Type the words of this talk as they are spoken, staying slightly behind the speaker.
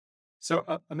So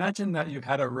imagine that you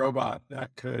had a robot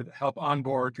that could help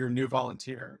onboard your new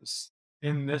volunteers.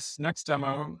 In this next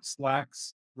demo,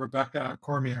 Slack's Rebecca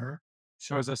Cormier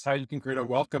shows us how you can create a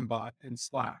welcome bot in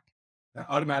Slack that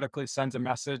automatically sends a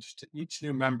message to each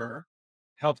new member,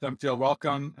 help them feel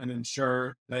welcome, and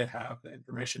ensure they have the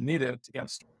information needed to get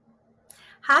started.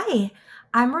 Hi,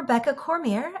 I'm Rebecca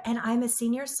Cormier, and I'm a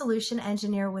senior solution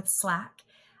engineer with Slack.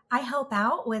 I help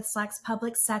out with Slack's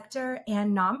public sector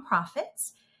and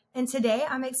nonprofits. And today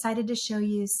I'm excited to show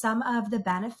you some of the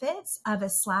benefits of a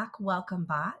Slack welcome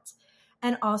bot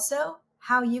and also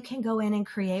how you can go in and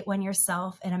create one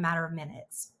yourself in a matter of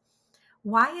minutes.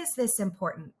 Why is this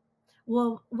important?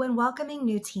 Well, when welcoming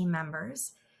new team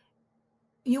members,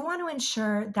 you want to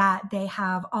ensure that they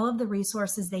have all of the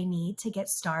resources they need to get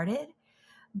started,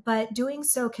 but doing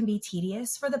so can be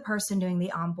tedious for the person doing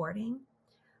the onboarding.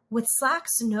 With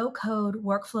Slack's no-code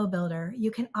workflow builder,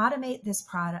 you can automate this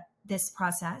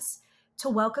process to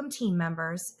welcome team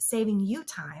members, saving you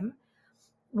time,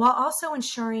 while also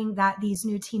ensuring that these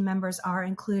new team members are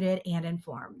included and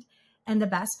informed. And the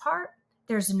best part,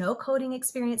 there's no coding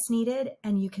experience needed,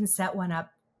 and you can set one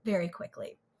up very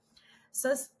quickly.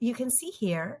 So you can see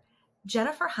here,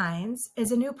 Jennifer Hines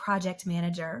is a new project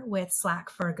manager with Slack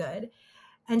for Good.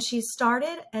 And she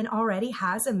started and already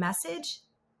has a message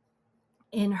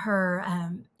in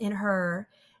her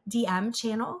DM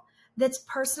channel that's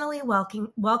personally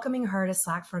welcoming her to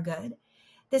Slack for Good.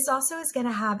 This also is going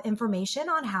to have information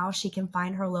on how she can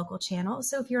find her local channel.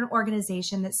 So if you're an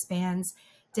organization that spans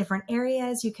different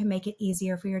areas, you can make it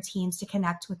easier for your teams to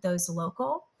connect with those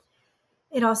local.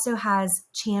 It also has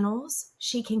channels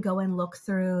she can go and look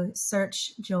through,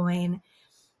 search, join.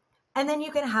 And then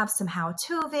you can have some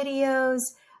how-to videos.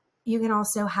 You can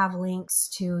also have links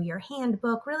to your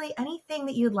handbook, really anything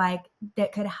that you'd like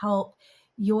that could help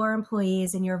your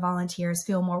employees and your volunteers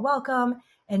feel more welcome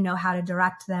and know how to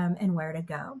direct them and where to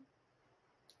go.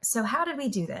 So how did we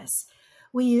do this?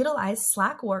 We utilize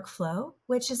Slack Workflow,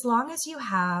 which as long as you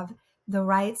have the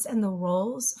rights and the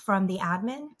roles from the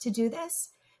admin to do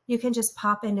this, you can just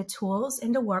pop into Tools,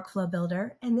 into Workflow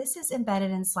Builder, and this is embedded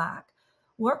in Slack.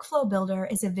 Workflow Builder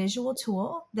is a visual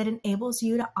tool that enables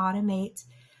you to automate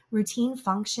routine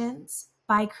functions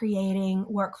by creating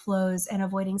workflows and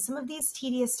avoiding some of these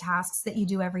tedious tasks that you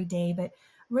do every day, but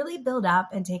really build up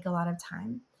and take a lot of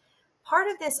time. Part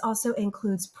of this also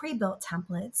includes pre-built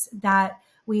templates that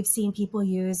we've seen people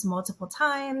use multiple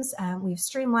times. We've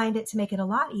streamlined it to make it a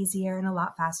lot easier and a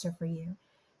lot faster for you.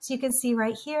 So you can see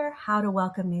right here how to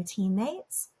welcome new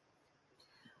teammates.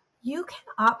 You can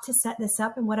opt to set this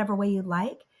up in whatever way you'd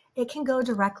like. It can go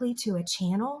directly to a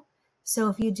channel. So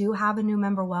if you do have a new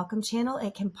member welcome channel,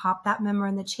 it can pop that member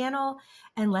in the channel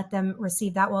and let them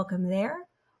receive that welcome there.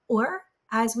 Or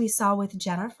as we saw with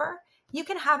Jennifer, you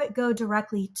can have it go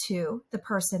directly to the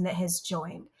person that has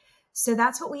joined. So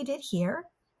that's what we did here.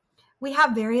 We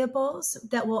have variables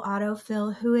that will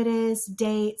autofill who it is,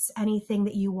 dates, anything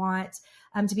that you want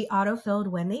to be autofilled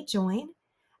when they join.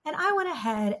 And I went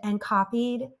ahead and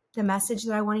copied the message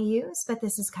that I want to use, but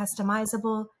this is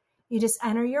customizable. You just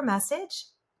enter your message.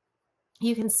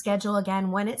 You can schedule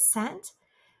again when it's sent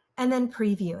and then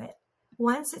preview it.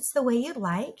 Once it's the way you'd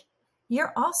like,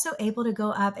 you're also able to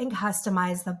go up and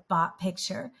customize the bot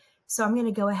picture. So I'm going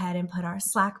to go ahead and put our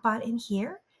Slack bot in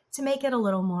here to make it a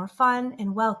little more fun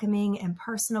and welcoming and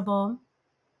personable.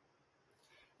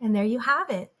 And there you have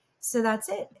it. So that's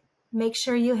it. Make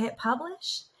sure you hit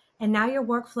publish. And now your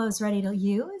workflow is ready to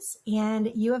use.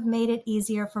 And you have made it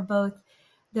easier for both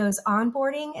those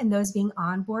onboarding and those being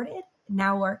onboarded.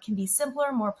 Now work can be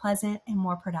simpler, more pleasant, and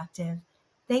more productive.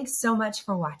 Thanks so much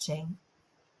for watching.